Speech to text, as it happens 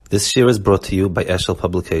This Shir is brought to you by Eshel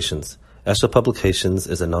Publications. Eshel Publications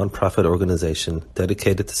is a non-profit organization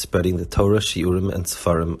dedicated to spreading the Torah, Shiurim, and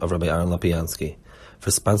Sefarim of Rabbi Aaron Lapiansky. For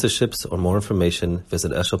sponsorships or more information,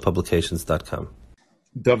 visit eshelpublications.com.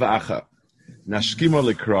 Dava Acha, Nashkimo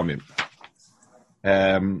Likromim.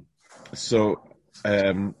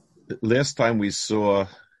 Last time we saw,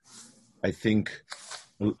 I think,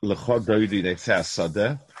 L'chod Doidi Netzah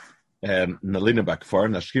Sadeh, Nalina Bakfar,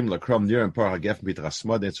 Nashkim Lakrom Nir and Parha Gef Mit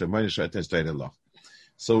Rasmad, it's Ramanish Etens Deidelach.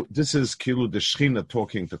 So this is Kilu the Shechina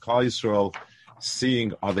talking to Klal Yisrael,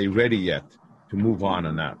 seeing are they ready yet to move on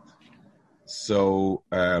or not. So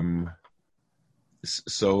we're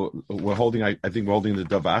holding, I think we're holding the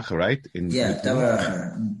Dava Acha, right? Dava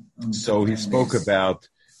Acha. So he spoke about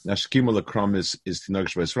Nashkim Lakrom is Tinag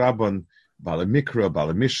Shvais Rabban, Bala Mikra,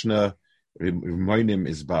 Bala Mishnah, Rimoinim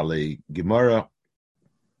is Bala Gemara.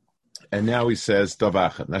 And now he says,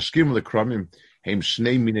 Dava Acha, Nashkim Lakramim, Heim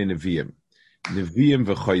Shnei Mine Neviim, Neviim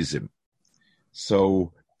v'choizim.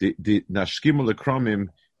 So the Nashkim Lakramim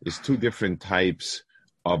is two different types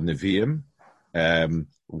of Neviim.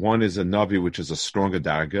 One is a Navi, which is a stronger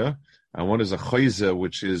darga, and one is a Choizer,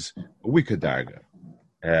 which is a weaker darga.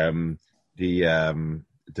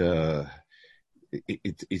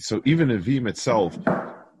 So even in Neviim itself,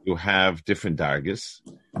 you have different dargas.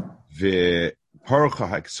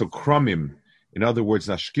 So kromim, in other words,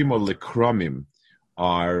 nashkimo lekromim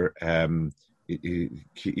are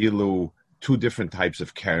ki'ilu two different types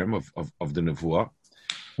of kerem of the nevuah.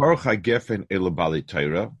 Parcha gefen elu bali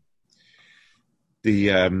Torah. The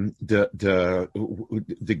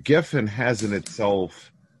gefen has in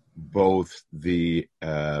itself both the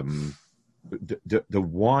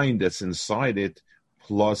wine that's inside it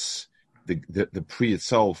plus the pre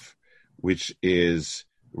itself, which is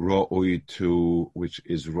raw to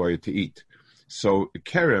eat. So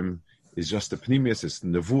kerem is just the pneumius, it's the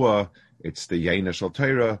nevuah, it's the yaina shel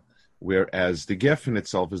Torah, whereas the gefen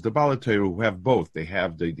itself is the bala Torah, who have both. They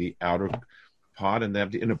have the outer part and they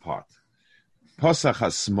have the inner part. Pasach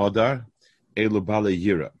hasmodar elu bala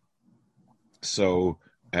yira. So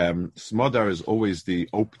smodar is always the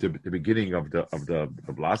beginning of the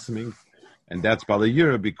blossoming, and that's bala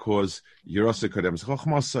yira because yirasa kadem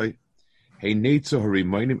chochmasai. Hey, Neitzu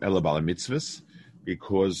Harimoinim Elabala Mitzvahs,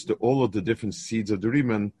 because all of the different seeds of the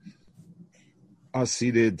Riman are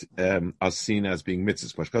seeded, are seen as being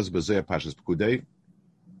mitzvahs. Pashkaz Bazeh Pashas Pekudei,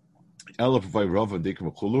 Elaf Vayrov and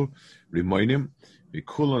Dekim Chulu, Rimoinim,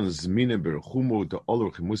 Vikulan Zmine Berchumu, the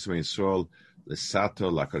Olor Chimusma Yisrael, Lesato,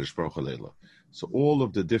 Lakarish Baruch Leila. So all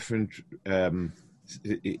of the different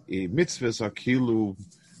mitzvahs are kilu,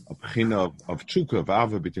 a pchina of Chukah, of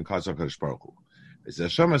Ava, between Kazak and Baruch Hu. So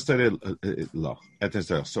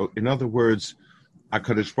in other words,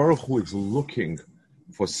 HaKadosh Baruch Hu is looking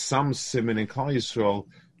for some siman in Klal Yisrael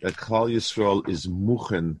that Klal Yisrael is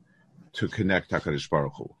muchen to connect HaKadosh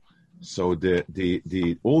Baruch Hu. So the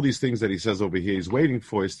all these things that he says over here, he's waiting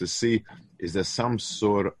for is to see, is there some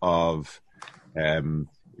sort of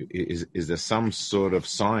is there some sort of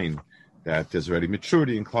sign that there's already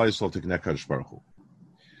maturity in Klal Yisrael to connect HaKadosh Baruch Hu.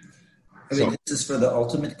 This is for the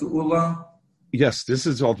ultimate geula. Yes, this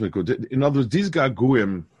is the ultimate gula. In other words, these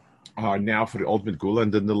gaguim are now for the ultimate gula,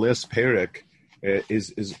 and then the last perek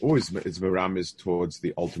is always meramis towards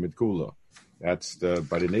the ultimate gula. That's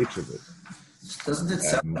by the nature of it. Doesn't it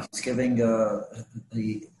sound like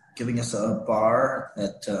he's giving us a bar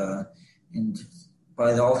that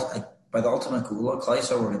by the ultimate gula,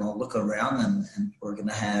 Klaiso, we're going to look around and we're going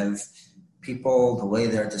to have people, the way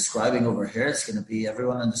they're describing over here, it's going to be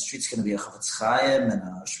everyone in the street's going to be a Chavetz Chaim and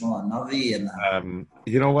a Shmuel Navi and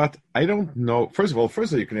you know what? I don't know. First of all,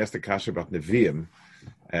 you can ask the kasha about Nevi'im.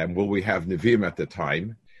 Will we have Nevi'im at the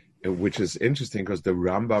time? Which is interesting because the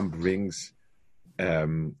Rambam brings,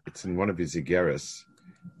 it's in one of his Igeris,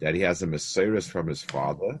 that he has a Messiris from his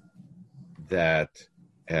father that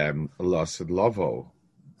Allah said, Lavo,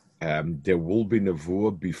 there will be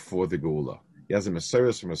Nevuah before the Gula. He has a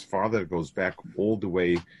Messiah from his father that goes back all the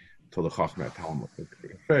way to the Chachma Talmud.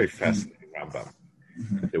 Very fascinating Rambam.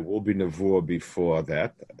 Mm-hmm. There will be Nevuah before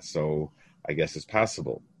that, so I guess it's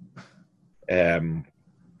possible.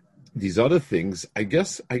 These other things, I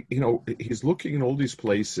guess, he's looking in all these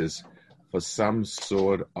places for some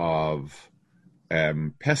sort of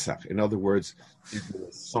Pesach. In other words, it's a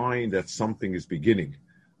sign that something is beginning.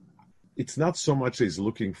 It's not so much he's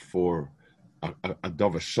looking for a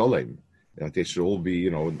Dava Sholem, that they should all be,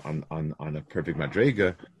 on a perfect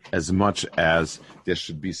madrega, as much as there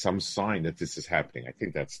should be some sign that this is happening. I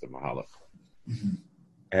think that's the mahalach.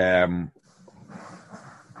 Mm-hmm.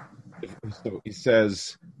 So he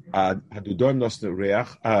says,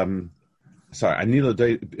 Sorry, Anila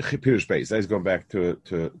Pirish base. That is going back to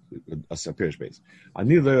a Pirish base.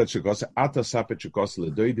 Anila Chagos Ata Sapet Chagos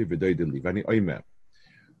Ledoidi Vidoidi Livani Oimer.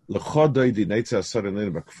 Lechodoidi Netza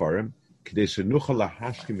Sodanina Bakfarim, Kadesh Nuchala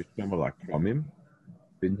Hashkim Mishmala Kramim,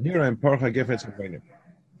 Benira and Porcha Gefets Kavanim,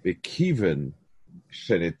 Bekiven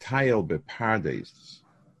Shenetayel Bepardes,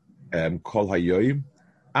 Kol Hayoim,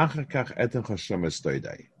 Achakach Eten Hashem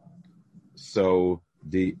Estoidai. So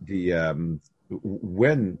the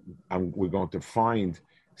when we're going to find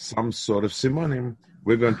some sort of simonim,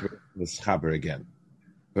 we're going to mischaber again.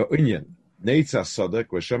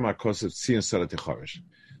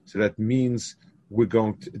 So that means we're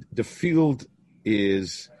going to, the field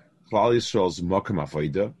is Klal Yisrael's Mokum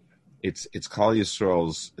Avoda. It's Klal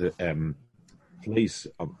Yisrael's place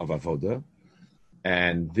of Avoda,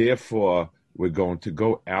 and therefore we're going to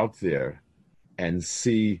go out there and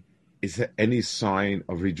see, is there any sign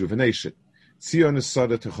of rejuvenation? Tzion is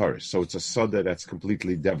Sada Techorish, so it's a Sada that's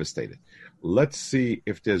completely devastated. Let's see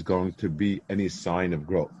if there's going to be any sign of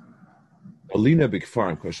growth. Alina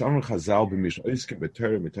Bigfarm, Koshamr Chazal b'mish oiske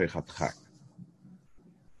b'ter mitoy chatchak.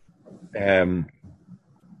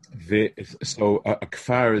 So a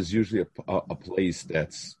kfar is usually a place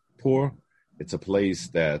that's poor. It's a place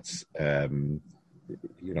that's that's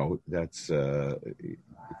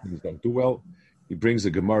things don't do well. He brings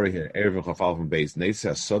a Gemara here, Erev Chafal from base.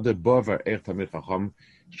 Neitza Soda Bovar Ech Tamir Chacham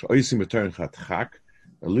Shoisim B'Tern Chatchak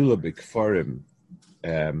Alila B'Kfarim.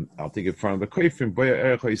 I'll take it from the Koifim Boya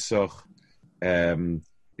Erech Oisach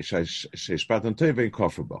Sheishpatan Teve in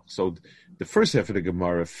Kofferbach. So the first half of the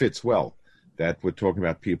Gemara fits well. That we're talking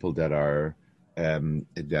about people that are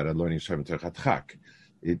learning Shem Terchatchak.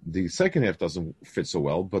 The second half doesn't fit so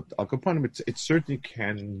well, but Al Kapanim, it certainly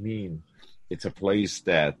can mean it's a place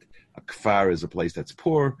that a kfar is a place that's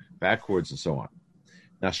poor, backwards, and so on.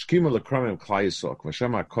 Now, Shkima lekramim klayisok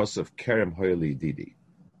v'shama kosef kerem hoyli didi.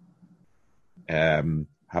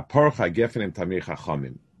 Haporcha gefenim tamir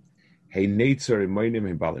chachamim. Hey neitzer imoinim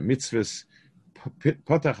him bale mitzvahs.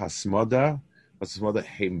 Potach hasmoda, what's hasmoda?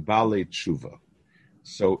 Heim bale tshuva.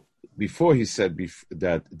 So before he said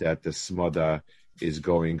that the smoda is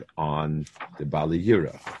going on the bale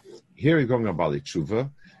yira. Here he's going on bale tshuva.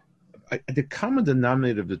 The common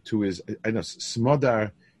denominator of the two is, I know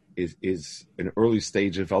smodar is an early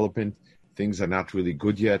stage development. Things are not really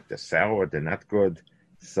good yet. They're sour. They're not good.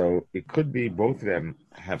 So it could be both of them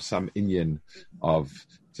have some inyan of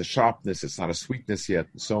it's a sharpness. It's not a sweetness yet,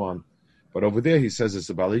 and so on. But over there he says it's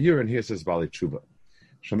a baliyur, and here it says bali tshuva.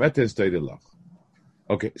 Shemete is doidelach.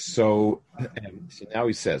 Okay, so now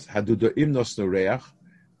he says hadudoim nos noreach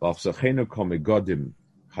v'afsachenu kol megodim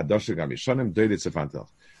hadoshe gam yishonim doidet sefantelach.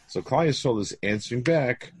 So Klal Yisrael is answering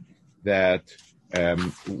back that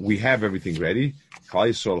we have everything ready. Klal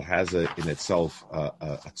Yisrael has in itself a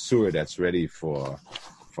tzur that's ready for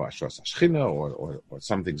Ashras Hashchina or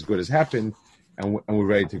something's good has happened, and we're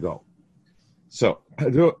ready to go. So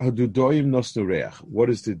Hadudoyim Nosnureach. What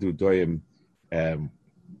is the Dudoyim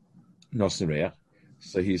Nosnureach?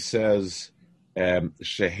 So he says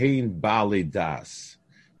Shehein Bali Das.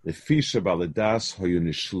 The Fisha Bali Das Hoyu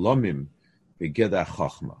Nishlomim. So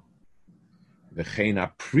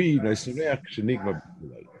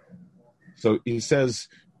he says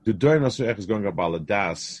the Doir Nosreach is going about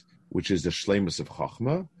Baladas, which is the Shlemus of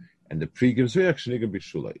Chachma, and the Pri Gimzreach Shenigam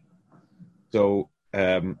Bishulei. So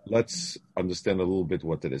let's understand a little bit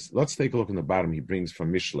what it is. Let's take a look on the bottom. He brings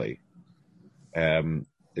from Mishlei.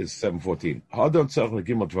 Is 7:14. Hadon Tzach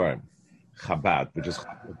Legimot Dvarim Chabad, which is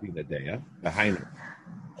Chachma Bina Deya, behind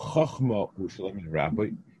Chachma Ushalim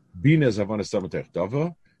Rabbi.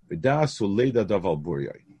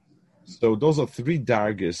 So those are three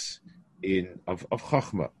dargis of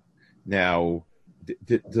Chachma. Now,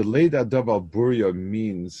 the Leida Daval Burya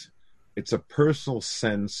means it's a personal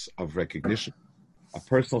sense of recognition, a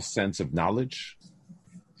personal sense of knowledge.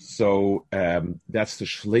 So that's the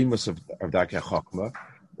shleimus of Darkei Chachma.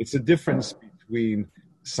 It's a difference between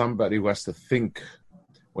somebody who has to think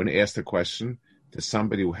when asked a question to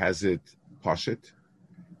somebody who has it pashit.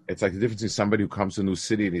 It's like the difference in somebody who comes to a new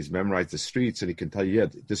city and he's memorized the streets and he can tell you, yeah,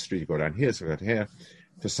 this street you go down here, so go down here.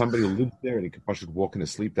 To somebody who lives there and he can push it, walk in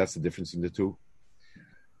his sleep, that's the difference in the two.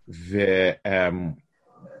 There's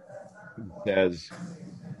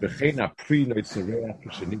Bechena Pri Noitzereh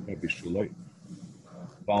Kishenigma Bishuloi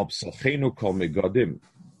Val Psachenu Kol Megodim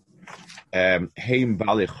Heim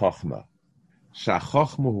Bali Chochma Sha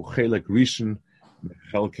Chochma Hu Chelek Rishon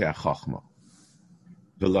Mechelke HaChochma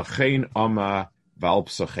V'lachein Ama Val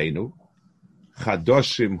Psachenu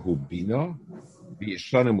Chadoshim Hu Bina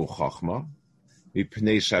V'yeshanim Hu Chochma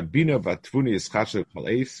מפני שהבינה והתבונה ישחשו כל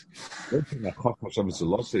עץ, ואופן החוכמה שם זה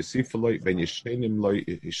לא יוסיפו לו, בין ישנים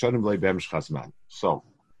לו במשך הזמן. So,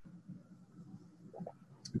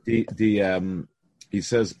 he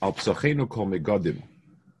says, Al psochenu kol megodim,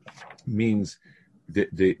 means the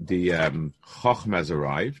Chachma has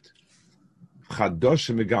arrived,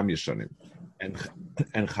 Chadoshim megam yeshanim,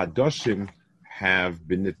 and Chadoshim have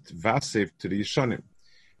been vasev to the Yeshanim.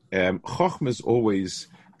 Chachma is always,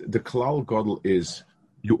 the Klal Gadol is,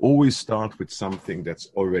 you always start with something that's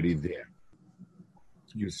already there.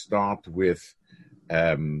 You start with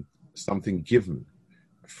something given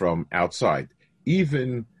from outside.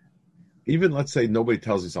 Even let's say nobody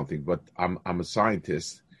tells me something, but I'm a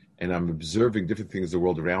scientist and I'm observing different things in the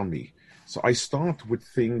world around me. So I start with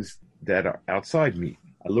things that are outside me.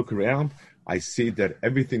 I look around, I see that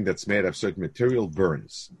everything that's made of certain material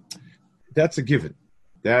burns. That's a given.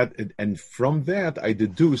 And from that I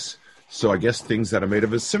deduce, so I guess things that are made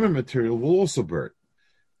of a similar material will also burn.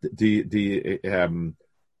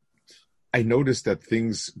 I noticed that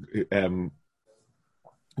things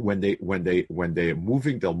when they're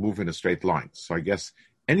moving, they'll move in a straight line. So I guess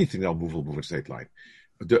anything they'll move will move in a straight line.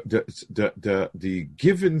 The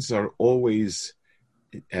givens are always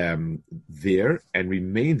there and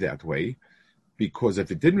remain that way, because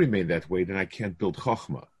if it didn't remain that way, then I can't build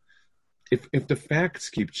chachma. If the facts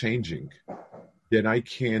keep changing, then I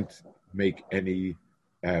can't make any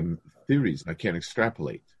theories. I can't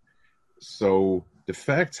extrapolate. So the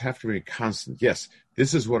facts have to remain constant. Yes,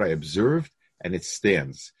 this is what I observed, and it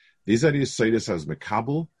stands. These are the Yisaitis as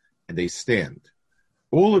Mekabel, and they stand.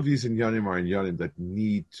 All of these inyanim are inyanim that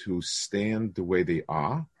need to stand the way they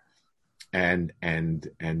are, and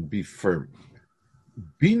be firm.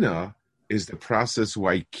 Bina is the process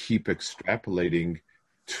where I keep extrapolating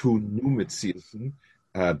to new mitziasim,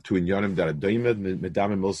 to inyanim that are doimed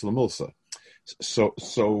medamim milsa lemilsa.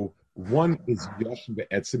 So one is yashin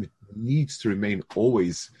be'etzim; it needs to remain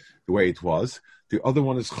always the way it was. The other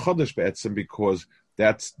one is chodesh be'etzim, because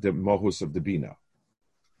that's the mohus of the bina.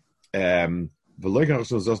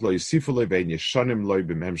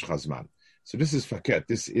 So this is faket.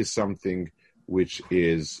 This is something which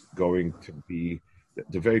is going to be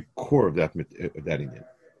the very core of that inyan.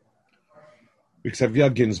 Xavier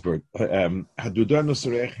Ginsburg, Hadudanu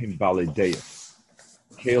Serechim Baledeif,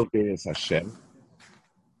 Kael Deis Hashem,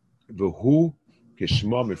 V'hu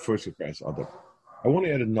Kishma Mefirst Christ Adam. I want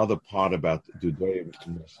to add another part about Dudoyim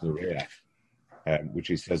Nereach, which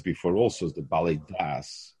he says before also is the Balei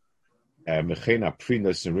Das, Mechena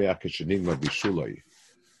Prinas Nereach Keshenigma Bishuloi.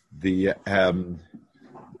 The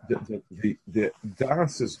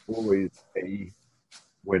Das is always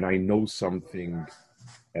when I know something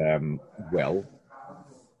well.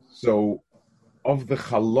 So of the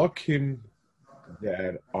halakim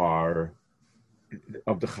that are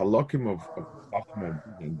of Chachma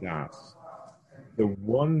and Das, the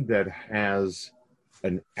one that has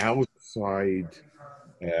an outside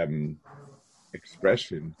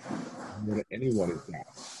expression more than anyone is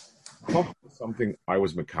Das. Chachma is something I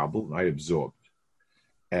was makabel, I absorbed.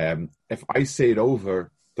 If I say it over,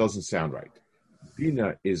 it doesn't sound right.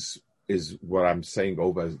 Bina is what I'm saying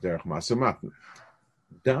over as derech masamatan.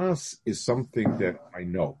 Das is something that I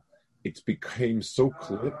know. It became so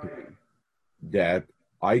clear to me that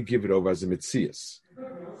I give it over as a mitzias.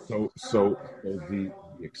 So the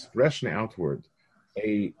expression outward,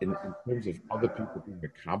 in terms of other people being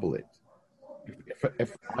makabel it.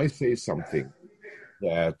 If I say something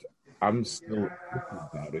that I'm still thinking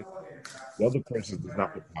about it, the other person does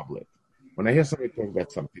not makabel it. When I hear somebody talk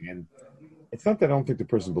about something, and it's not that I don't think the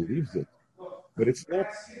person believes it, but it's not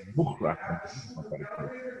mukhrach.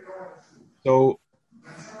 So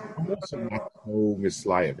I'm also not so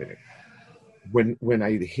mislayev in it. When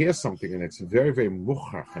I hear something and it's very, very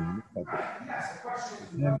mukhrach and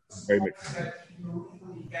then it's very makabel.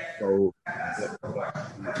 So the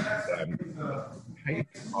type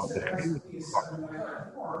of the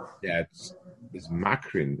that is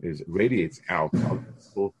makrin, radiates out of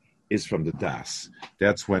people, is from the das.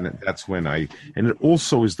 That's when I, and it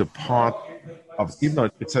also is the part of, even though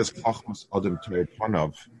it says chachmas adam toyer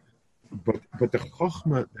panav, but the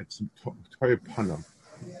chachma that's toyer panav,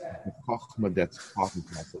 the chachma that's part and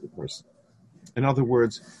parcel of the person. In other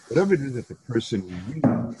words, whatever it is that the person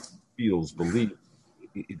really feels, believes,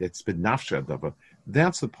 that's been nafsha dava,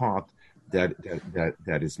 that's the part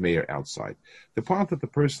that is mayor outside. The part that the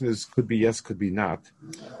person could be yes, could be not,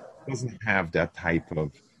 doesn't have that type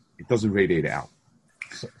of, it doesn't radiate out.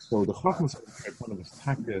 So the chachmas is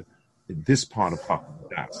this part of chachmas,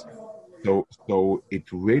 that's. So it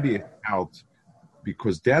radiates out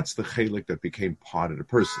because that's the chelik that became part of the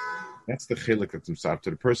person. That's the chilik that's inside to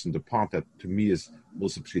the person. The part that to me is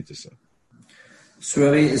Musa Pshitasa. So,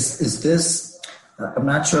 Rabbi, is this? I'm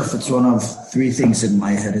not sure if it's one of three things in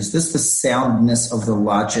my head. Is this the soundness of the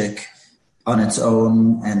logic on its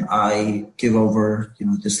own, and I give over,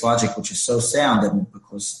 this logic which is so sound, and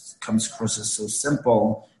because it comes across as so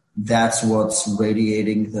simple, that's what's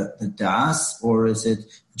radiating the das? Or is it,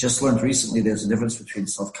 just learned recently, there's a difference between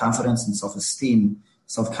self-confidence and self-esteem.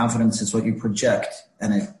 Self-confidence is what you project,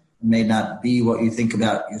 and it may not be what you think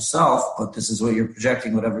about yourself, but this is what you're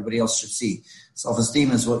projecting, what everybody else should see.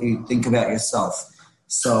 Self-esteem is what you think about yourself.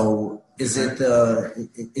 So is it that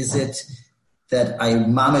I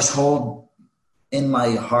mamish hold in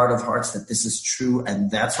my heart of hearts that this is true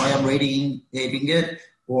and that's why I'm radiating it,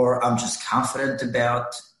 or I'm just confident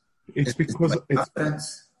about it's because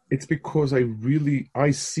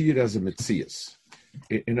I see it as a metzias.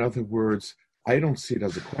 In other words, I don't see it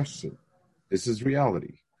as a question. This is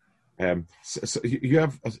reality. So you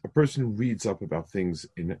have a person who reads up about things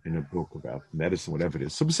in a book about medicine, whatever it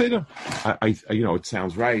is. So say that it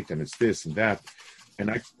sounds right and it's this and that, and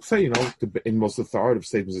I say the in most authoritative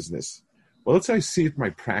statements is this. Well, let's say I see it in my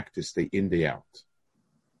practice day in, day out.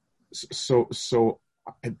 So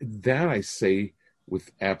that I say with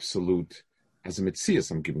absolute, as a metzias,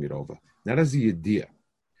 I'm giving it over, not as the idea.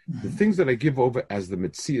 The things that I give over as the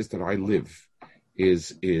metzias that I live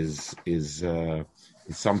is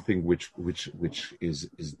something which is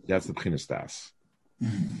that's the b'chinas das.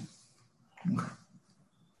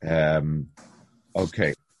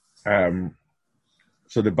 Okay.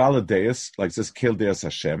 So the Baladeus, like this, Kel Deus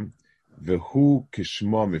Hashem, Vehu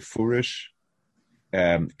Kishmo Mefurish,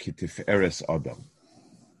 Kitiferes Adam.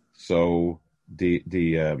 So the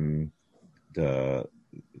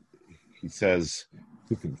he says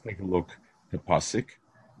two things. Take a look the pasuk,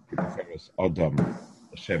 Kitiferes Adam,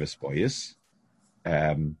 Sheves Boyis.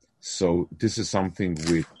 So this is something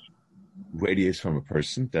which radiates from a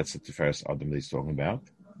person. That's the Tiferes Adam that he's talking about.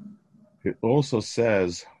 It also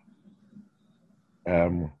says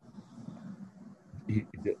that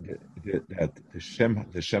the Shem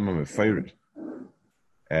HaMefeirid.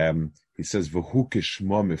 He says V'hu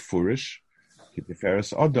kishmo mefurish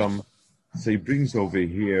Tiferes Adam. So he brings over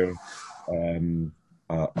here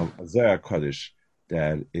Isaiah Kodesh.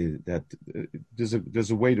 That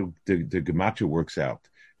there's a way to the gematria works out.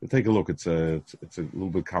 But take a look. It's a little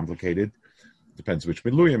bit complicated. Depends which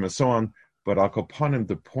miluyim and so on. But al kapanim,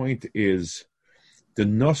 the point is the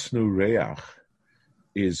nosnu reach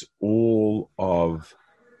is all of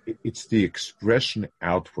it's the expression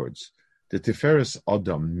outwards. The tiferes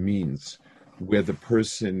adam means where the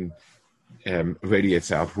person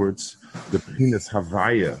radiates outwards. The b'chinas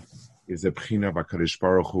havaya is the b'china of HaKadosh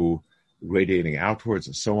Baruch Hu, radiating outwards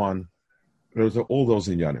and so on. Those are all those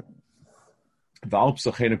in Yanim. V'al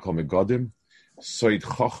p'sachenu kol megodim, soid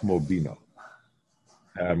chochmo bina.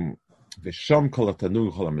 V'sham kol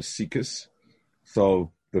atanu kol ha-mesikas.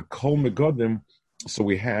 So the kol megodim, so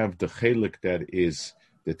we have the chelik that is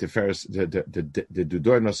the tiferes, the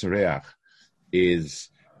dudor nasareach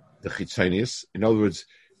is the chitzonius. In other words,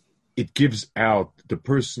 it gives out the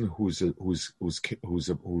person who's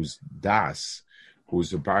das,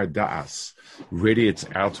 who's a bar das, radiates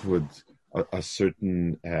outward a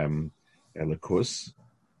certain elikus.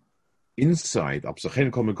 Inside, that's a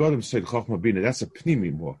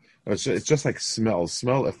pnimi more. It's just like smell.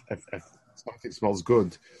 Smell, if something smells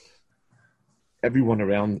good, everyone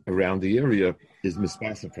around the area is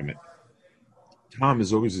mispasa from it. Tom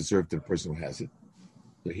is always reserved to the person who has it.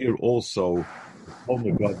 So here also, oh my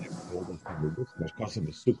God,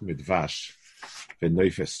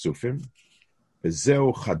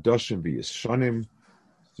 Bezeu chadoshim v'yishonim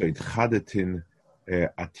soidchadetin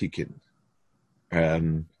atikin.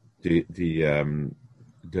 It's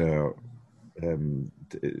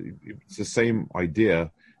the same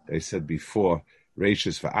idea they said before.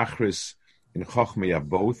 Reishis v'achris in Chochmeh you have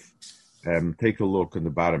both. Take a look on the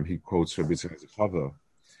bottom. He quotes Rabbi Yitzchak.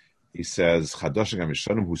 He says chadoshim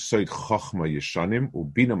v'yishonim who soid Chochmeh yishonim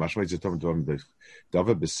ubina mashmei zetom dvam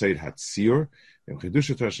dava b'seid hatzir and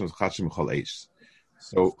chidusha torah chachim chol eish.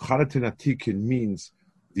 So chadetin atikin means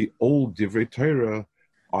the old divrei Torah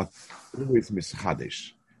are always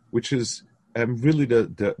mischadesh, which is really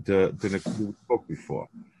the we spoke before.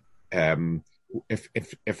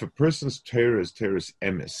 If a person's Torah is Torah's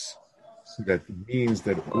emes, so that means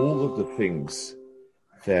that all of the things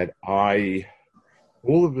that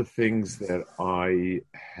I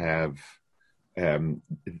have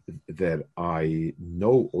that I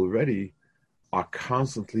know already are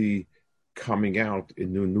constantly coming out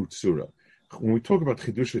in new tzura. When we talk about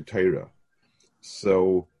Chidush Torah,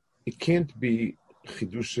 so it can't be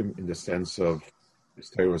chidushim in the sense of this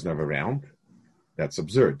Torah was never around. That's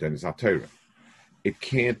absurd. Then it's not Torah. It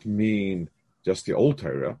can't mean just the old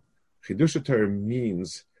Torah. Chidush Torah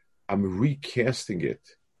means I'm recasting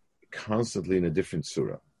it constantly in a different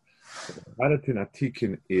surah. So the Baratin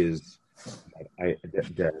Atikin is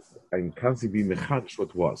that I'm constantly being mechanish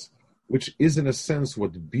what was, which is in a sense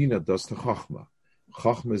what Bina does to Chachma.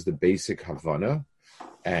 Chachma is the basic Havana,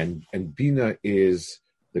 and Bina is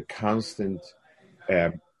the constant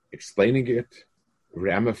explaining it,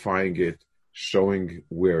 ramifying it, showing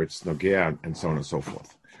where it's nogea, and so on and so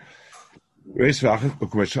forth. Would we say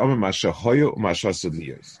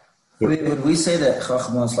that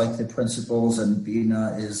Chachma is like the principles and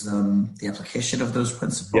Bina is the application of those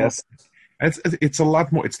principles? Yes. It's a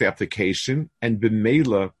lot more. It's the application. And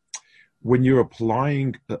b'meila, when you're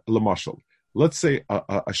applying l'mashal, let's say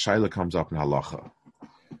a shaila comes up in halacha.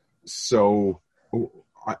 So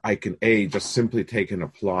I can just simply take and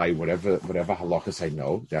apply whatever halachas I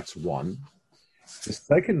know. That's one. The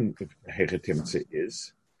second hechetimtze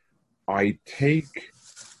is I take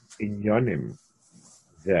inyanim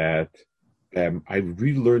that I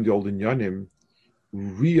relearn the old inyanim,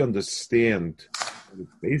 re-understand what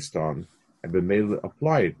it's based on, and b'meila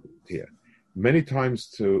apply it here. Many times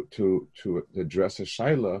to address a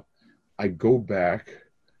shaila, I go back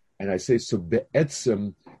and I say, so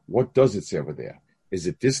be'etzem, what does it say over there? Is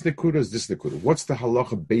it this nekuda? Is this nekuda? What's the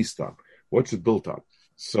halacha based on? What's it built on?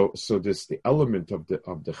 So this the element of the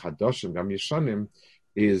chadashim gam yeshanim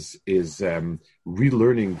is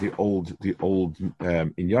relearning the old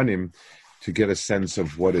inyanim to get a sense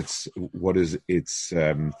of what is its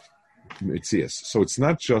mitzias. So it's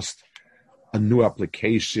not just a new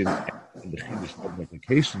application and the chiddush of the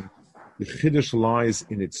application. The chiddush lies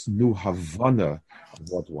in its new havana of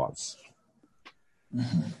what was.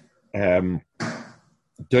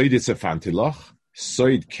 Doiditz afantilach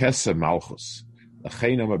soid kesa malchus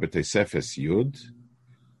lachenama b'teisefes yud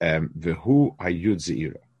v'hu ayud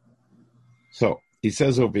zeira. So he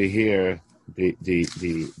says over here the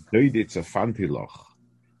doiditz afantilach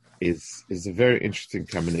is a very interesting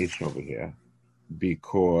combination over here,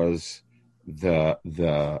 because the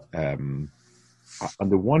on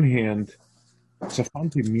the one hand,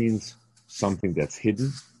 safanti means something that's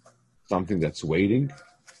hidden, something that's waiting,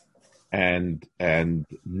 and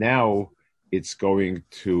now it's going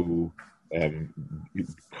to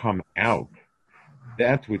come out.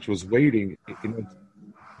 That which was waiting,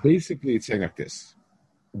 basically it's saying like this: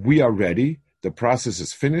 we are ready. The process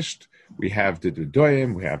is finished. We have the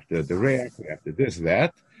dudoyim, we have the reak, we have the this,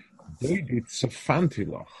 that.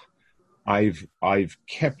 I've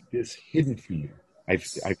kept this hidden for you.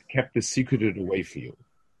 I've kept this secreted away for you.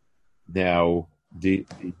 Now it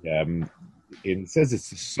says it's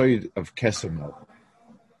the side of Kesem Malchus.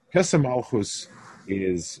 Kesem Malchus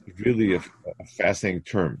is really a fascinating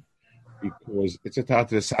term, because it's a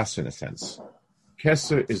Tatar in a sense.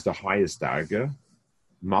 Keser is the highest darga.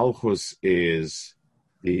 Malchus is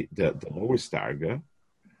the lowest darga.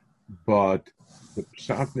 But the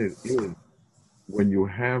pshatner is when you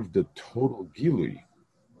have the total gilui,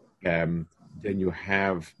 then you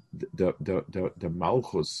have the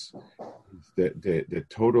malchus, the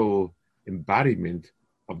total embodiment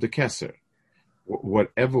of the keser.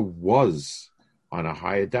 Whatever was on a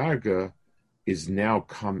higher darga is now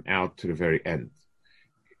come out to the very end.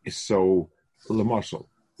 So, l'mashal,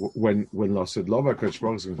 when Lasid Lova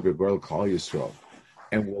Kachbrach is going to be Be'el Kal Yisrael,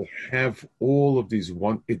 and we'll have all of these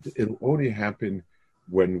it'll only happen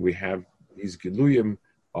when we have these geluyim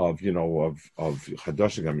of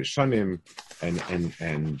Chadashim Gam Yeshanim and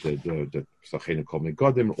the Sachenu Kol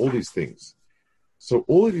Megadim, all these things. So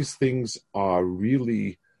all of these things are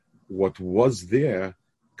really what was there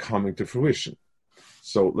coming to fruition.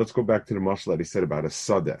 So let's go back to the mashal that he said about a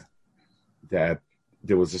sada, that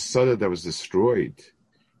there was a sada that was destroyed,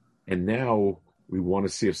 and now we want to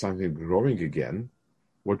see if something is growing again.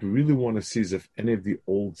 What we really want to see is if any of the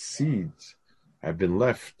old seeds have been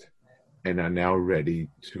left and are now ready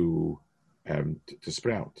to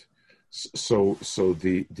sprout. So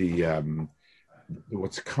the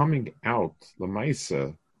what's coming out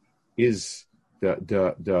lamaisa is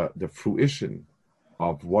the fruition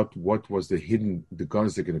of what was the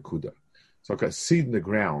ganzik nekuda. So like a seed in the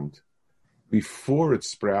ground, before it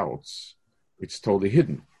sprouts, it's totally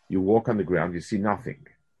hidden. You walk on the ground, you see nothing.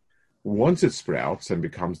 Once it sprouts and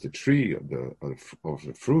becomes the tree of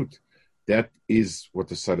the fruit, that is what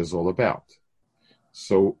the sad is all about.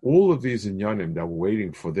 So all of these inyanim that we're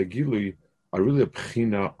waiting for the gilui are really a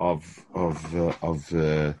pchina of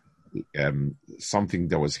something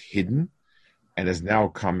that was hidden and is now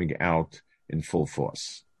coming out in full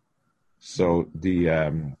force. So the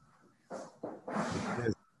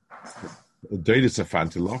date is a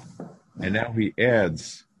fantilo, and now he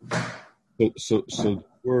adds. So the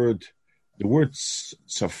word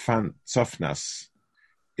tzofnas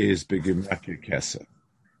is begematria kesa.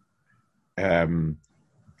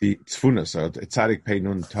 The tzfuna, so tzadik pei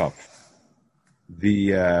nun tov.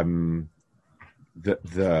 The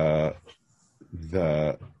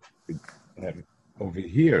over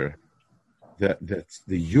here, that's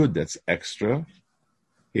the yud that's extra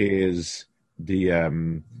is the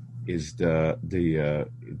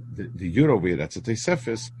yud over here that's a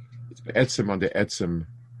tesefis. It's etzem on the etzem.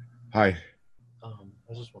 Hi. I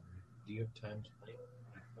was just wondering, do you have time tonight?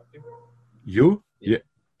 You? Yeah.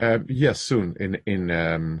 Yes, soon.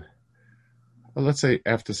 In well, let's say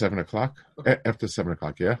after 7:00. Okay. After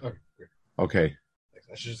 7:00, yeah. Okay. Great. Okay.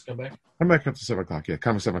 I should just come back. I'm back after 7:00. Yeah,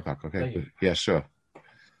 come at 7:00. Okay. Yeah, sure.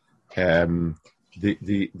 So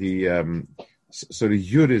the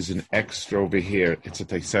yud is an extra over here. It's a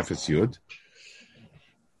Taisefis yud,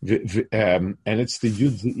 and it's the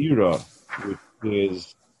yud zeira, which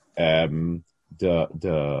is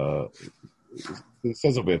the. It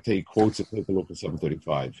says over there. He quotes it. Take a look at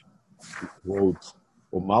 735. He quotes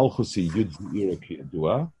Umalchusi yud zeira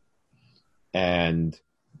kiyadua, and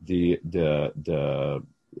the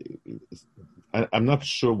I'm not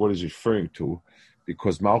sure what he's referring to,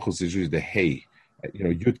 because Malchus is usually the hay,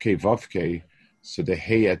 Yud K Vav K, so the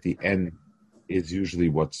hay at the end is usually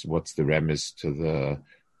what's the remes to the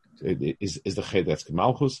is the hay that's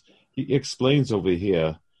Malchus. He explains over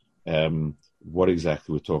here what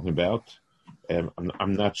exactly we're talking about.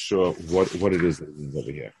 I'm not sure what it is that it means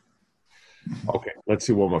over here. Okay, let's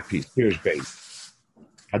see one more piece. Here's base.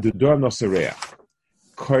 Adudor nosereach.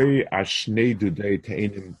 Koi ashnei dudei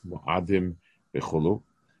te'enim mu'adim b'chulu.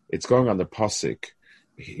 It's going on the pasuk,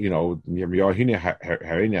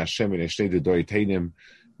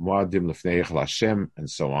 and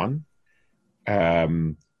so on.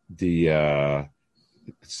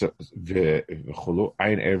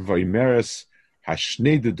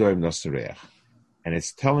 And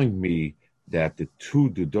it's telling me that the two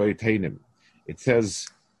dudoi teinim. It says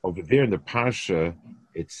over there in the parsha,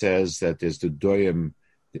 it says that there's a dud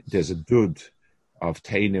of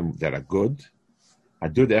teinim that are good.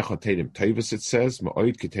 Adud echot teinim tevis, it says,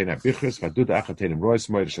 ma'oid kitena bichris, adud echot teinim rois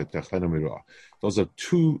moed shetechlenu mirah. Those are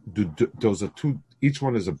two. Each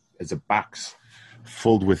one is a box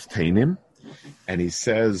filled with teinim, and he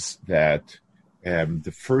says that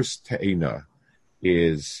the first teina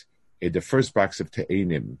is the first box of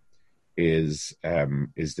teinim is the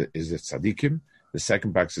tzadikim. The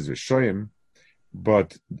second box is rishoyim,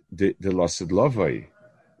 but the lasid lavai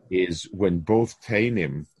is when both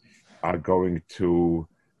teinim are going to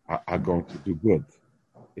do good.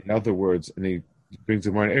 In other words, and he brings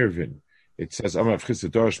the one Ervin. It says, "Amar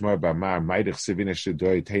v'chisadorish moed b'amar ma'idich sivina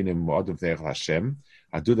shedoi teinim mo'adam v'neiach Hashem.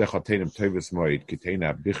 Adud echot teinim toivus moed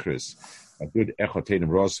kitena bichris. Adud echot teinim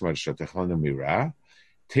ros moed shetechlanu mirah.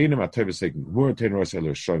 Teinim atoivus eikin gmur teinim ros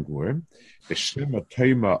elu shoyim gmur. V'shem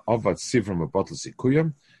atoima avad sivram abotl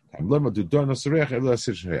sikuyam. Tam lema dudor nosareach elu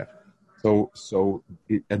asir. So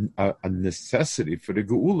a necessity for the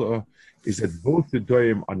geula is that both the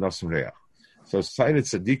doyim are nasareach. So side the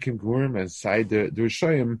tzadikim gurim and side the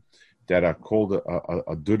rishoyim that are called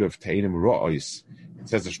a dud of teinim ra'os. It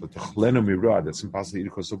says that's impossible to eat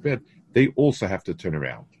because so bad. They also have to turn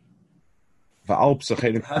around. How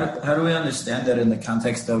do we understand that in the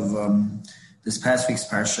context of this past week's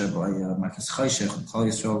parsha by Marcus Chayshech, when Klal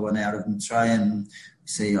Yisrael went out of Mitzrayim?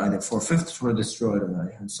 Say either 4/5 were destroyed, or I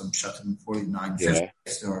had some shatim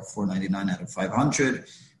 49/5 or 499 out of 500.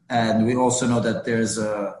 And we also know that there's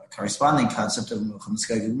a corresponding concept of Milchem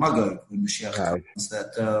Skag and Magog when Mashiach comes,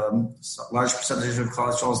 that a large percentage of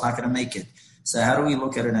Klal Yisrael is not going to make it. So how do we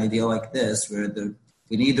look at an idea like this, where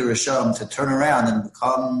we need the Risham to turn around and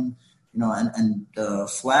become, and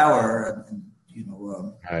flower, and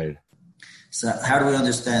So how do we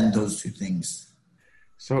understand those two things?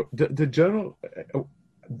 So the general,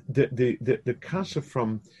 the kasha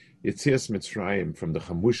from Yetzias Mitzrayim, from the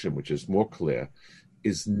Chamushim, which is more clear,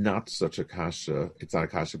 is not such a kasha. It's not a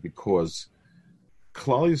kasha because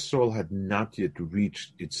Klal Yisrael had not yet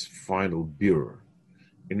reached its final birur.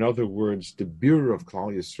 In other words, the birur of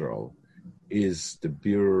Klal Yisrael is the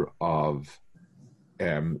birur of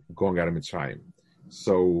going out of Mitzrayim.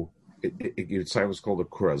 So Mitzrayim was called a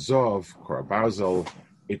Kurazov, Kurabarzel.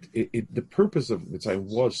 The purpose of Mitzrayim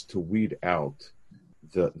was to weed out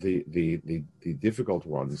the difficult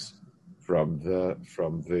ones from the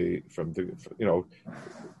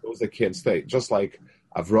those that can't stay. Just like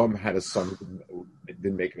Avram had a son who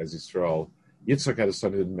didn't make it as Yisrael, Yitzchak had a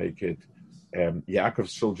son who didn't make it.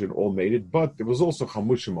 Yaakov's children all made it, but there was also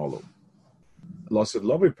Chamushim Olu. Lost at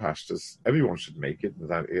Lovi Pashtas, everyone should make it.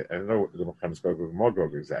 I don't know what comes Gog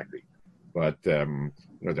Magog exactly, but there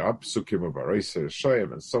are Psukim of Baroisa,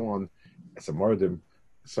 Shoyim, and so on, as a Mordim.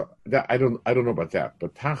 So that I don't know about that,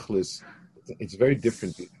 but Tachlis, it's very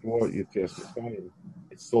different. Before Yitzias Mitzrayim,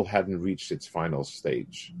 it still hadn't reached its final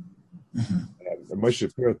stage.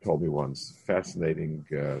 Moshe Perek told me once, fascinating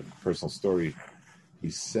personal story. He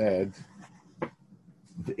said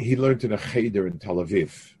he learned in a cheder in Tel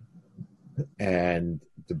Aviv, and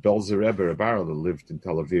the Belzer Rebbe Barla lived in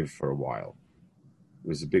Tel Aviv for a while. He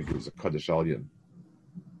was a Kaddish Alyan,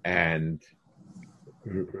 and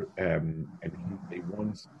they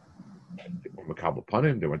once went to Makabel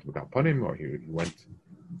Panim, or he went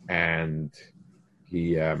and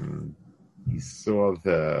he saw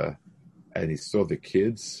the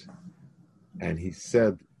kids, and he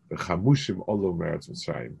said, "Chamushim Olu Meretz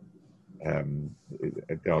Mitzrayim."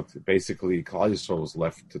 Basically, Klal Yisrael was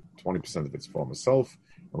left to 20% of its former self,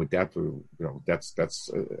 and with that, that's.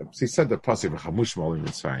 He said the pasuk "Chamushim Olu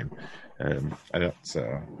Mitzrayim," and that's.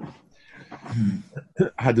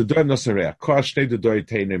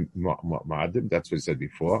 That's what he said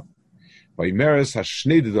before.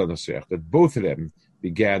 That both of them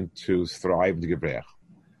began to thrive in the Gebrech.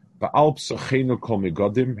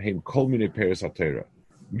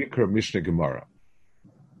 Mikra Mishnah Gemara.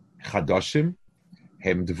 Chadashim,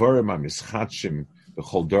 hem dvorim hamischatshim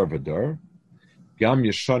b'chol dor v'dor, gam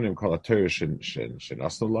yeshonim kol haTorah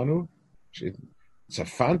shenasnu lanu,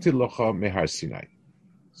 tzafanti locha mehar Sinai.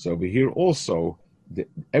 So over here also,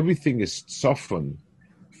 everything is softened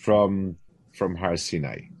from Har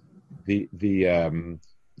Sinai.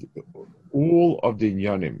 All of the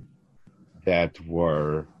inyanim that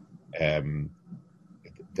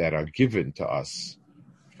are given to us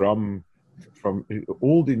from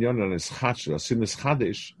all the inyanim as Sinas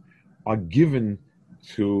Chadish are given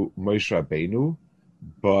to Moshe Rabbeinu,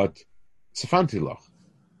 but Tzafantilach.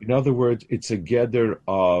 In other words, it's a gather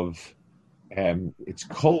of it's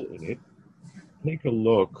kol in it. Take a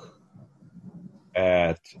look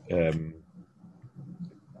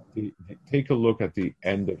at the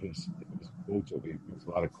end of his quote. There's a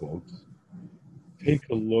lot of quotes. Take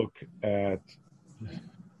a look at.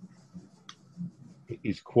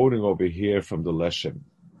 He's quoting over here from the Leshem.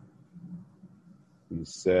 He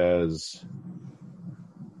says.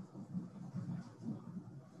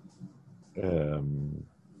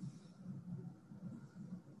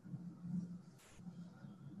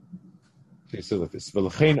 He says like this. Sort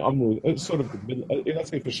of the middle. Let's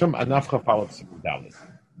say for Shem Anafcha Palab Dalit.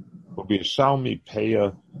 Will be a Shalmi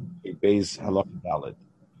Peya a base Halach Dalit.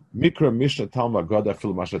 Mikra Mishnah Talmud God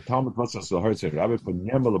Afil Masha Talmud Masas the Hearts of Rabbi for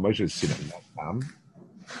Nemal Moshe Sinai Tam.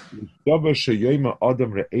 Davar Sheyema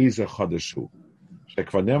Adam Re'eza Chadashu.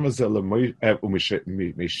 Shekvanema Zel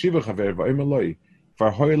Meshiva Chaver Va'im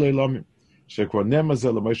for Hoyle Lam. Shekvanema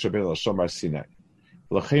Zel Moshe Ben Shamar Sinai.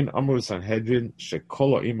 L'chein Amur Sanhedrin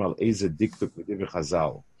shekol ha'im al eze diktuk medivrei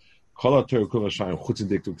Chazal kol ha'Torah kol ha'shayim chutz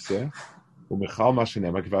diktuk zeh u'michal ma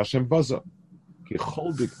shenema k'va Hashem baza ki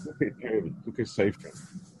chol diktukei Torah v'diktukei sefer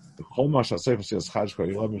v'chol ma she'asefer siyas chadsh kol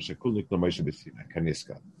yilavim shekul niklo Moshe b'Sinai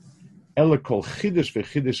kaniska ela kol chidush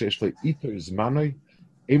v'chidush yesh lo ito zmanoi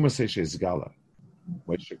emasei she'izgala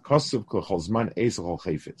Moshe kosuv kol chol zman ezel chol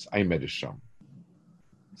chayfetz aymed sham.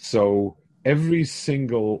 So every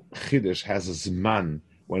single chiddush has a zman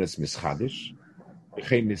when it's mischadish.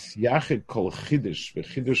 Misyachid kol chiddush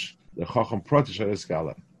v'chiddush lechacham protish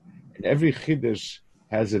ha'eskala. And every chiddush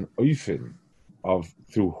has an oifen of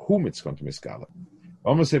through whom it's going to miskala.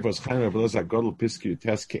 Almost if it was Chaim Rabbeinu Gadol Piski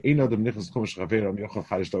Utes ke'ein adam nichnas kum shechaver am yochel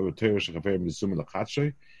chadish dover Torah shechaver mizum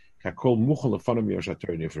lechatshay kakol muchal lefanim yosh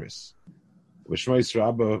haTorah nifris. V'shmois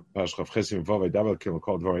Rabba pashchav chesim v'vay davar kel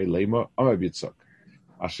kol dvarei leima amay bitzok.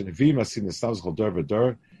 Asher nevim asin esnavs chol dor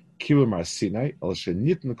v'dor kilu mar Sinai al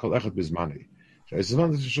shenitn kol echad bizmani. It's not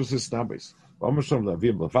that it's just nabis.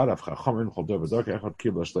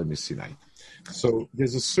 So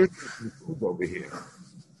there's a certain over here.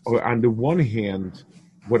 On the one hand,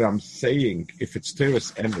 what I'm saying, if it's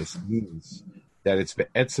teres emes, means that it's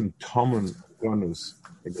be'etzem tomen gonus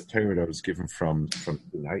in the Torah that was given from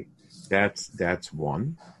Sinai. That's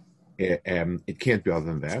one. It can't be other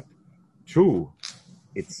than that. Two,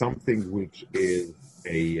 it's something which is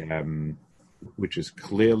which is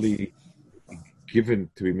clearly given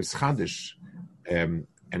to be mischadish and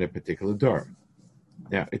a particular door.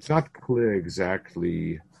 Now, it's not clear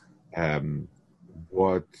exactly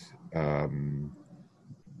what did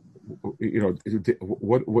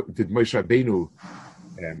Moshe Rabbeinu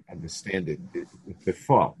understand it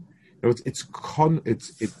before. It's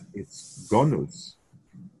gonus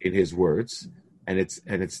in his words, and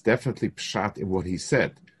it's definitely pshat in what he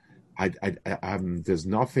said. There's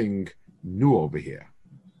nothing new over here,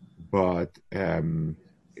 but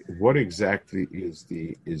what exactly is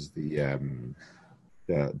the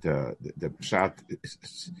pshat?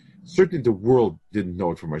 Certainly, the world didn't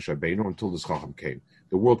know it from Moshe Rabbeinu until the Chacham came.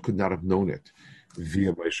 The world could not have known it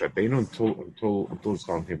via Moshe Rabbeinu until the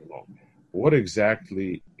Chacham came along. What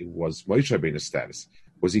exactly was Moshe Rabbeinu's status?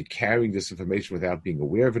 Was he carrying this information without being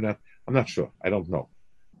aware of it? I'm not sure. I don't know.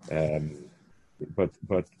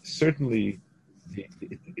 But certainly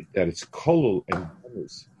that it's kolul and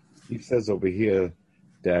bonus. He says over here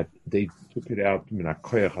that they took it out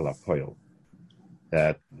minakoyach alapoil.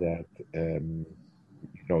 That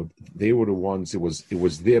they were the ones. It was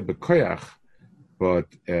their bekoyach, but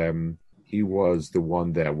he was the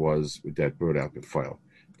one that brought out the file.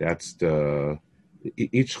 That's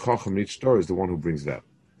each chacham, each story is the one who brings that.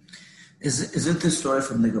 Is it the story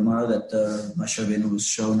from the Gemara that Moshe Rabbeinu was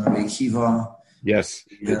shown Rabbi Akiva? Yes,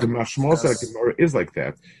 the mashmos of the Gemara is like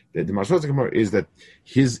that. The mashmos of the Gemara is that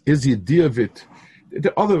his idea of it.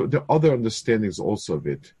 The other understandings also of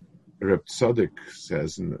it. Reb Tzadok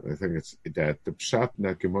says, and I think it's that the pshat in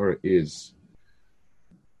that Gemara is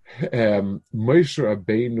Moshe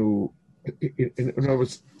Rabbeinu. In other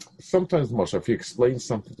words, sometimes Moshe, if you explain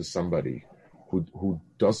something to somebody who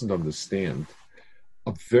doesn't understand,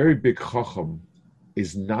 a very big chacham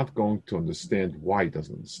is not going to understand why he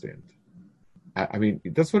doesn't understand. I mean,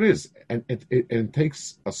 that's what it is, and it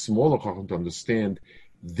takes a smaller chacham to understand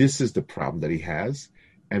this is the problem that he has,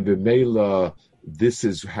 and the mela, this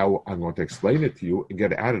is how I'm going to explain it to you and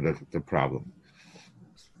get out of the problem.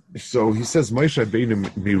 So he says, Moshe Rabbeinu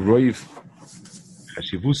miroiv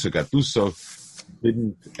hashivusa gatuso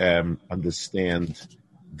didn't understand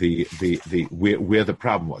the where the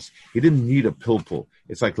problem was. He didn't need a pilpul.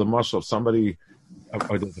 It's like Lamashal, if somebody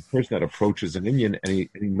or there's a person that approaches an Indian and he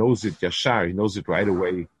knows it yashar, he knows it right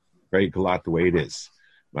away, very glad the way it is.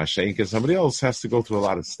 Mashenka, somebody else has to go through a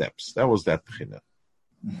lot of steps. That was that pchina.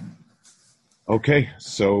 Okay,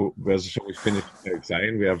 so we finished Perek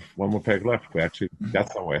Zion. We have one more Perek left. We actually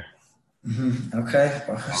got somewhere. Okay.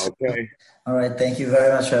 All right. Thank you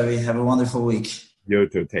very much, Ravi. Have a wonderful week. You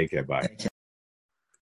too. Take care. Bye.